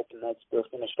I'm hoping that we're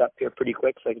finished up here pretty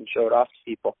quick so I can show it off to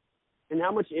people. And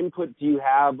how much input do you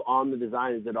have on the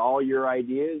design? Is it all your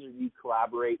ideas, or do you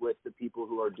collaborate with the people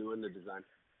who are doing the design?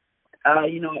 I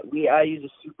use a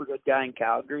super good guy in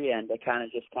Calgary, and I kind of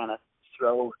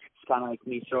throw, it's kind of like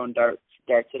me throwing darts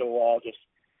at a wall, just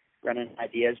running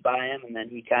ideas by him, and then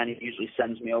he kind of usually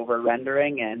sends me over a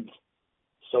rendering, and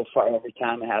so far every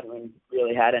time I haven't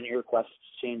really had any requests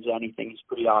to change anything. It's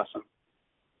pretty awesome.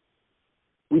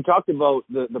 We talked about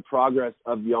the progress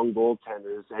of young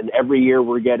goaltenders, and every year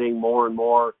we're getting more and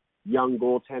more young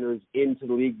goaltenders into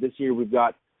the league. This year we've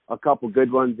got a couple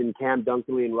good ones in Cam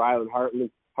Dunkley and Rylan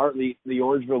Hartley, the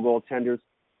Orangeville goaltenders.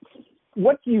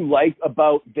 What do you like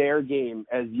about their game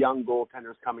as young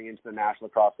goaltenders coming into the National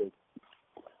Lacrosse League?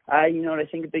 I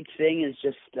think a big thing is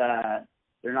just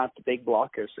they're not the big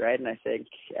blockers, right? And I think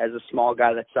as a small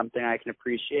guy, that's something I can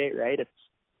appreciate, right?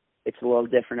 It's a little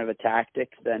different of a tactic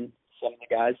than some of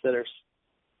the guys that are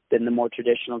been the more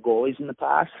traditional goalies in the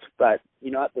past. But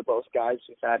they're both guys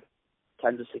who've had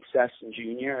tons of success in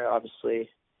junior. Obviously,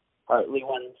 Hartley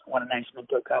won a nice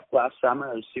Minto Cup last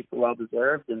summer. It was super well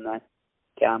deserved, and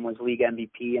Cam was league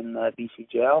MVP in the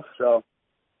BCJL. So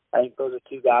I think those are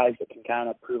two guys that can kind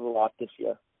of prove a lot this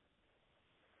year.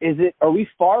 Are we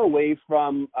far away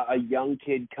from a young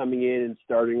kid coming in and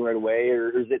starting right away, or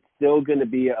is it still going to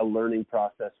be a learning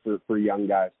process for young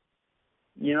guys?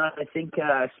 I think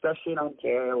especially in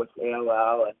Ontario with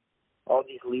ALL and all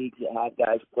these leagues that have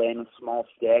guys playing with small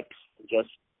sticks, just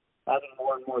having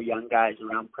more and more young guys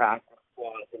around practice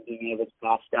squads and being able to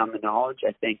pass down the knowledge,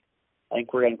 I think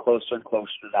we're getting closer and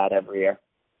closer to that every year.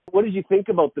 What did you think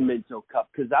about the Minto Cup?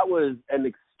 Because that was an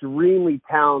extremely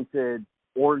talented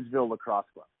Orangeville lacrosse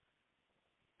club.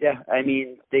 Yeah,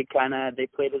 they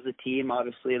played as a team.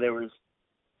 Obviously, there was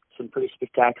some pretty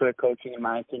spectacular coaching, in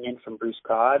my opinion, from Bruce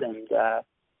Codd, and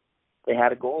they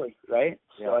had a goalie, right?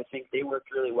 Yeah. So I think they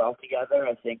worked really well together.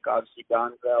 I think, obviously,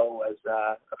 Donville was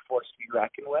a force to be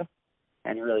reckoned with,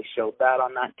 and he really showed that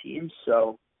on that team.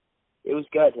 So it was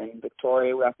good, and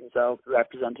Victoria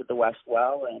represented the West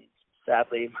well, and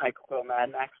sadly, Michael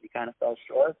Madnax, we kind of fell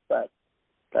short, but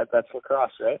that's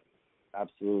lacrosse, right?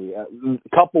 Absolutely.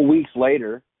 A couple weeks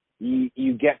later,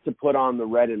 you get to put on the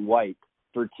red and white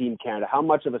for Team Canada. How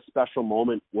much of a special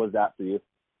moment was that for you? It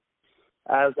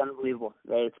was unbelievable,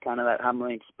 right? It's kind of that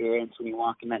humbling experience when you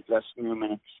walk in that dressing room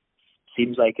and it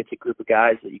seems like it's a group of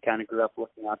guys that you kind of grew up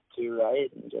looking up to,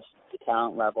 right? And just the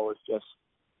talent level is just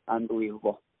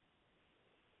unbelievable.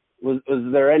 Was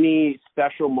there any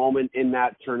special moment in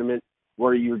that tournament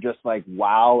where you were just like,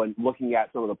 wow, and looking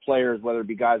at some of the players, whether it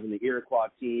be guys on the Iroquois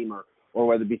team or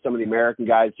whether it be some of the American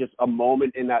guys, just a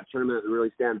moment in that tournament that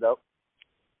really stands out?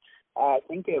 I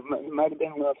think it might have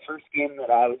been the first game that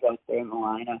I was out there in the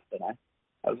lineup, and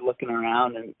I was looking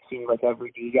around, and it seemed like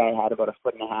every D guy had about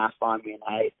 1.5 feet on me in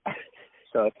height.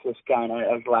 So it's just kind of,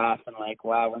 I was laughing like,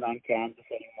 wow, we're not in Kansas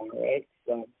anymore, right?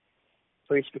 So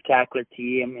pretty spectacular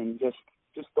team, and just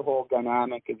the whole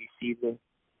dynamic of, you see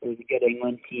there's a good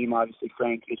England team, obviously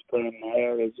Frankie's playing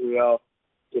there, Israel,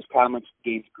 just how much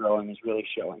the game's growing is really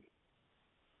showing.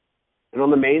 And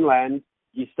on the mainland,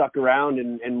 you stuck around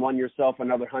and won yourself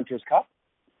another Hunters Cup?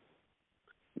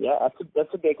 Yeah,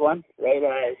 that's a big one, right?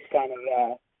 It's kind of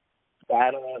a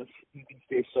battle of who can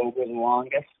stay sober the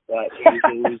longest, but they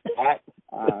usually lose that.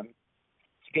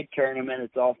 It's a good tournament.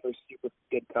 It's all for a super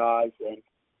good cause, and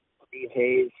Steve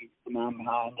Hayes, he's the man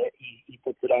behind it. He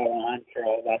puts it all on for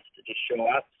all of us to just show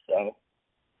up. So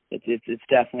it's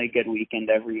definitely a good weekend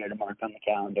every year to mark on the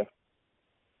calendar.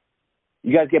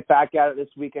 You guys get back at it this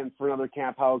weekend for another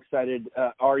camp. How excited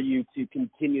are you to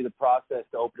continue the process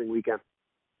to opening weekend?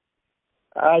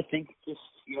 I think just,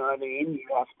 you know what I mean, you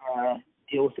have to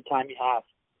deal with the time you have.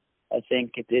 I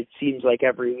think it seems like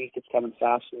every week it's coming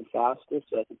faster and faster,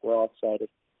 so I think we're all excited.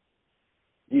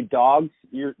 Do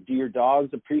your dogs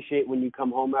appreciate when you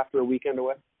come home after a weekend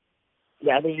away?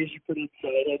 Yeah, they're usually pretty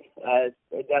excited.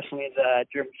 Definitely the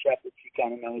German Shepherd, she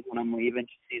kind of knows when I'm leaving.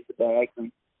 She sees the bags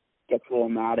and gets a little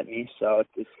mad at me, so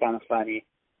it's kind of funny.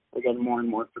 We're getting more and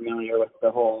more familiar with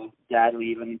the whole dad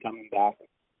leaving and coming back.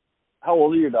 How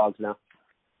old are your dogs now?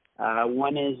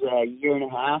 One is 1.5 years,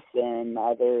 and the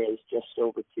other is just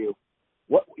over 2.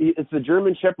 What? It's the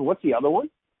German Shepherd. What's the other one?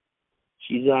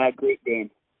 She's a Great Dane.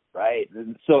 Right.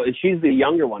 So she's the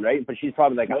younger one, right? But she's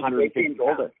probably like 150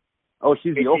 older. Oh,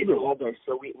 she's the older one.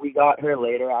 So we got her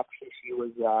later. Actually, she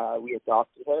was we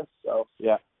adopted her. So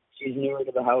yeah, she's newer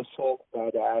to the household,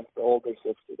 but the older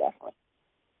sister definitely.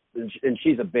 And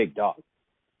she's a big dog.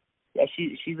 Yeah,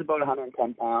 she's about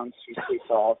 110 pounds. She's pretty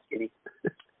tall, skinny.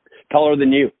 Taller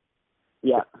than you.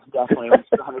 Yeah, definitely. Let's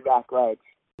put 100 back rides.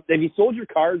 Have you sold your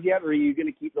cars yet, or are you going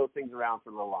to keep those things around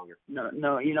for a little longer?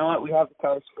 No. You know what? We have the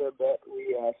cars for a bit.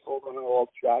 We sold one of our old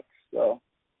trucks, so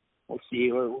we'll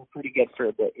see. We're pretty good for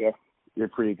a bit here. You're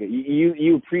pretty good.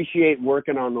 You appreciate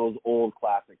working on those old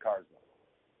classic cars, though.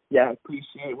 Yeah, I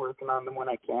appreciate working on them when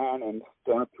I can, and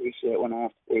don't appreciate when I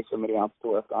have to pay somebody else to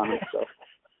work on them. So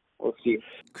we'll see.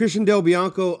 Christian Del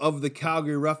Bianco of the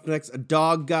Calgary Roughnecks, a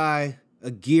dog guy, a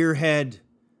gearhead,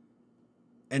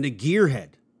 and a gearhead,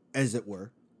 as it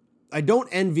were. I don't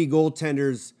envy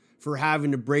goaltenders for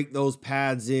having to break those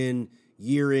pads in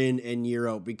and year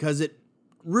out, because it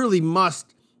really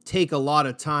must take a lot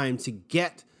of time to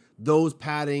get those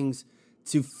paddings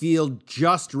to feel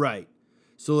just right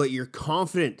so that you're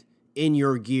confident in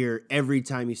your gear every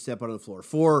time you step out on the floor.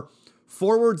 For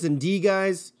forwards and D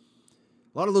guys,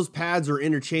 a lot of those pads are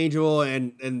interchangeable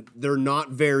and they're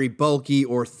not very bulky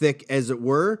or thick, as it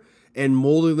were, and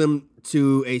molding them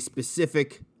to a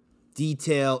specific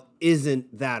detail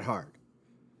isn't that hard.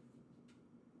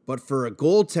 But for a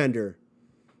goaltender,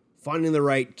 finding the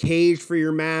right cage for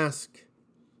your mask,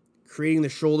 creating the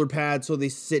shoulder pads so they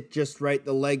sit just right,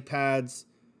 the leg pads,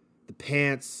 the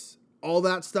pants, all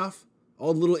that stuff,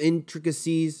 all the little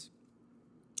intricacies,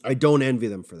 I don't envy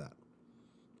them for that.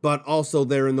 But also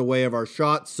they're in the way of our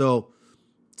shots, so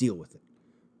deal with it.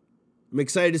 I'm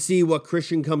excited to see what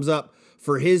Christian comes up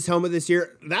for his helmet this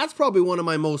year. That's probably one of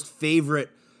my most favorite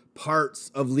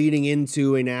parts of leading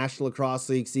into a National Lacrosse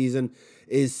League season,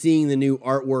 is seeing the new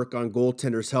artwork on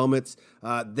goaltenders' helmets.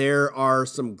 There are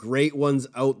some great ones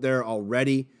out there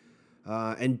already.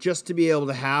 And just to be able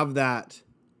to have that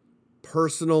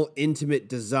personal, intimate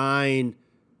design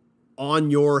on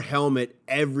your helmet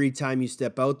every time you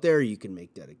step out there, you can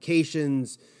make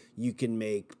dedications, you can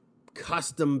make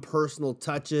custom personal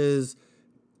touches.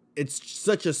 It's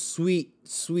such a sweet,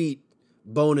 sweet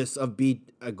bonus of being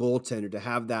a goaltender to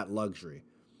have that luxury.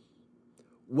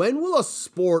 When will a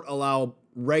sport allow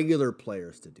regular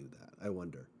players to do that, I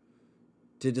wonder?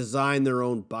 To design their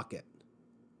own bucket?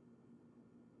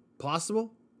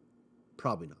 Possible?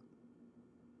 Probably not.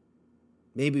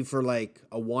 Maybe for like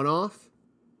a one-off?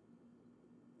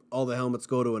 All the helmets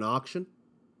go to an auction?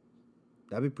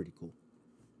 That'd be pretty cool.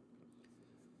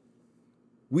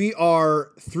 We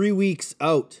are 3 weeks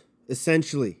out,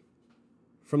 essentially,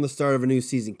 from the start of a new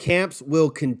season. Camps will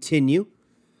continue.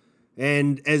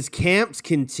 And as camps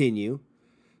continue,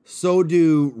 so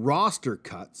do roster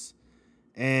cuts.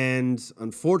 And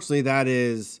unfortunately, that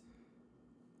is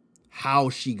how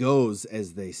she goes,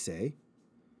 as they say.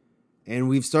 And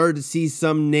we've started to see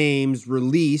some names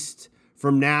released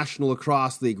from National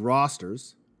Lacrosse League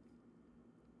rosters.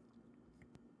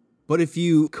 But if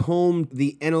you comb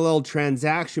the NLL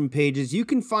transaction pages, you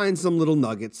can find some little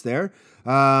nuggets there.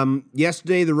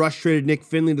 Yesterday, the Rush traded Nick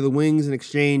Finley to the Wings in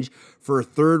exchange for a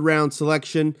third-round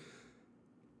selection.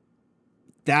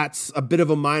 That's a bit of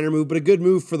a minor move, but a good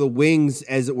move for the Wings,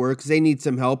 as it were, because they need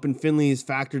some help. And Finley is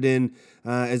factored in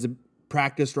as a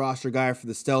practice roster guy for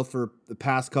the Stealth for the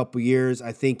past couple years.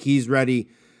 I think he's ready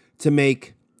to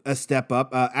make a step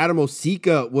up. Adam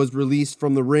Osika was released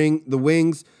from the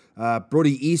Wings.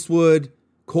 Brody Eastwood,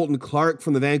 Colton Clark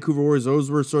from the Vancouver Warriors.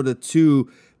 Those were sort of two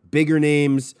bigger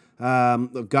names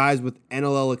of guys with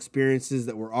NLL experiences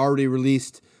that were already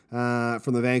released from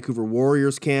the Vancouver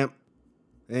Warriors camp.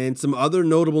 And some other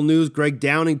notable news, Greg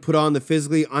Downing put on the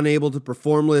physically unable to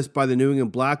perform list by the New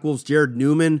England Black Wolves. Jared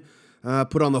Newman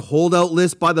put on the holdout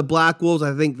list by the Black Wolves.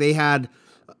 I think they had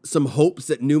some hopes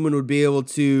that Newman would be able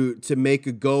to make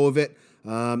a go of it.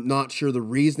 Not sure the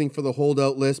reasoning for the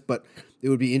holdout list, but it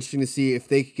would be interesting to see if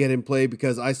they could get him play,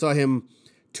 because I saw him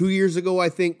 2 years ago, I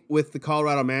think, with the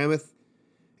Colorado Mammoth,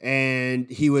 and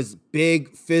he was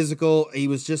big, physical. He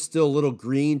was just still a little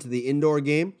green to the indoor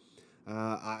game.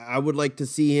 I would like to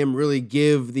see him really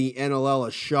give the NLL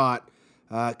a shot,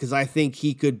 because I think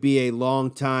he could be a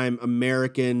long-time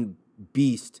American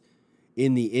beast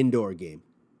in the indoor game.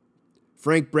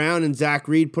 Frank Brown and Zach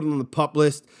Reed put him on the PUP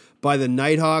list by the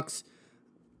Nighthawks.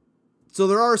 So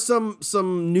there are some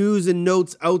news and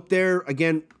notes out there.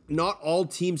 Again, not all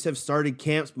teams have started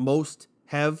camps. Most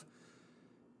have.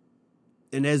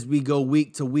 And as we go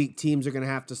week to week, teams are going to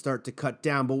have to start to cut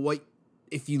down. But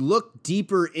if you look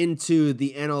deeper into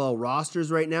the NLL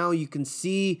rosters right now, you can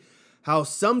see how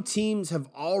some teams have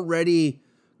already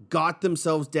got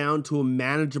themselves down to a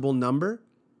manageable number.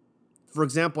 For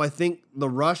example, I think the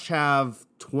Rush have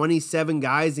 27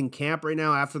 guys in camp right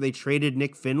now after they traded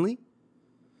Nick Finley.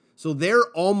 So they're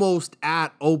almost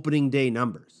at opening day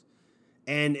numbers.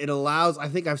 And it allows, I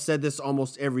think I've said this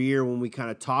almost every year when we kind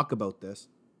of talk about this,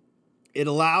 it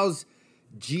allows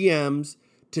GMs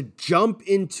to jump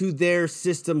into their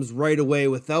systems right away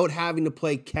without having to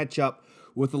play catch up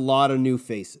with a lot of new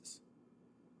faces.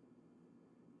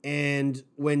 And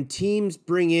when teams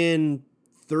bring in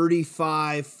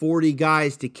 35, 40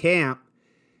 guys to camp,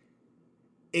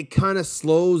 it kind of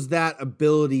slows that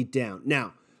ability down.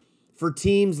 Now, for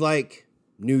teams like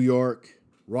New York,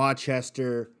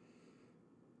 Rochester,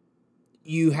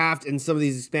 you have to, and some of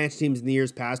these expansion teams in the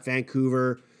years past,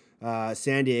 Vancouver,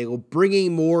 San Diego,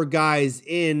 bringing more guys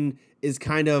in is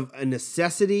kind of a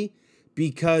necessity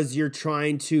because you're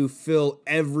trying to fill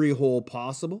every hole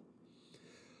possible.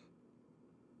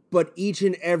 But each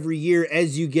and every year,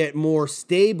 as you get more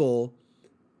stable,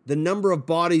 the number of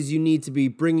bodies you need to be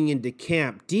bringing into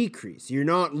camp decrease. You're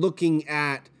not looking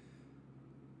at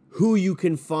who you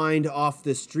can find off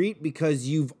the street because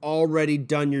you've already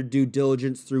done your due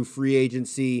diligence through free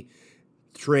agency,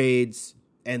 trades,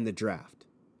 and the draft.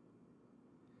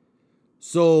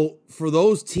 So for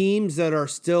those teams that are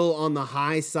still on the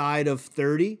high side of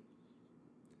 30,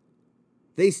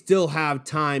 they still have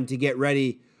time to get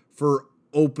ready for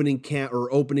opening camp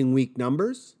or opening week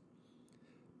numbers,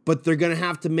 but they're going to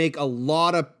have to make a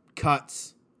lot of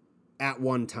cuts at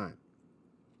one time.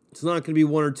 It's not going to be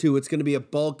one or two. It's going to be a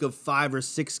bulk of 5 or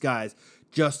 6 guys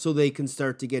just so they can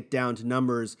start to get down to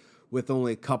numbers with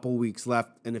only a couple weeks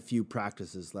left and a few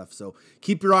practices left. So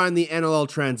keep your eye on the NLL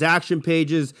transaction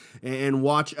pages and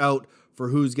watch out for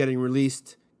who's getting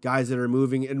released, guys that are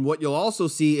moving. And what you'll also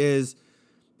see is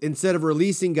instead of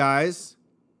releasing guys,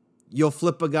 you'll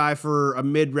flip a guy for a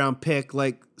mid-round pick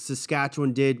like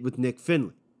Saskatchewan did with Nick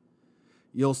Finley.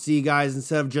 You'll see guys,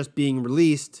 instead of just being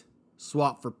released,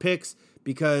 swap for picks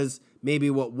because maybe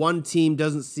what one team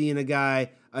doesn't see in a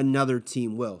guy, another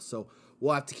team will. So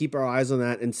we'll have to keep our eyes on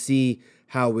that and see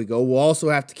how we go. We'll also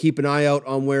have to keep an eye out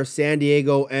on where San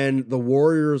Diego and the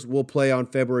Warriors will play on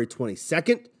February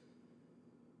 22nd.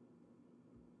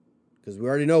 Because we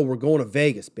already know we're going to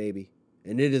Vegas, baby.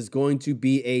 And it is going to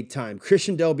be a time.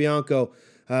 Christian Del Bianco,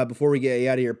 before we get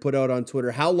out of here, put out on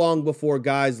Twitter, how long before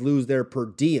guys lose their per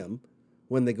diem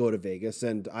when they go to Vegas?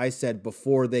 And I said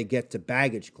before they get to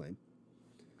baggage claim.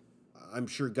 I'm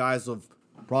sure guys will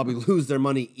probably lose their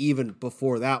money even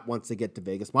before that once they get to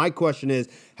Vegas. My question is,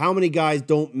 how many guys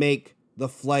don't make the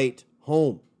flight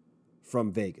home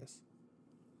from Vegas?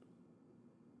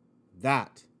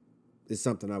 That is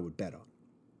something I would bet on.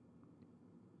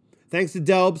 Thanks to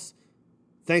Delbs.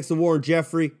 Thanks to Warren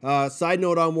Jeffrey. Side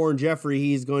note on Warren Jeffrey,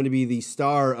 he's going to be the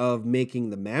star of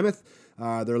Making the Mammoth,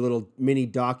 their little mini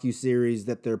docu-series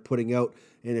that they're putting out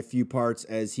in a few parts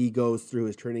as he goes through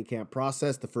his training camp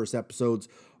process. The first episode's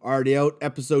already out.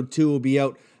 Episode 2 will be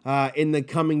out in the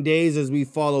coming days as we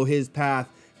follow his path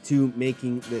to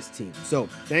making this team. So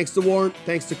thanks to Warren,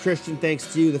 thanks to Christian,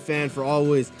 thanks to you, the fan, for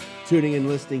always tuning and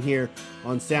listening here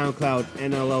on SoundCloud,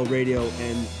 NLL Radio,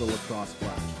 and the Lacrosse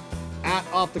Flash. At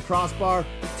Off the Crossbar,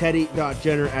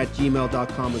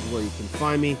 teddy.jenner@gmail.com is where you can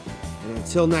find me. And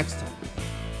until next time,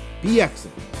 be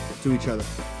excellent to each other.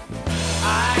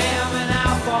 I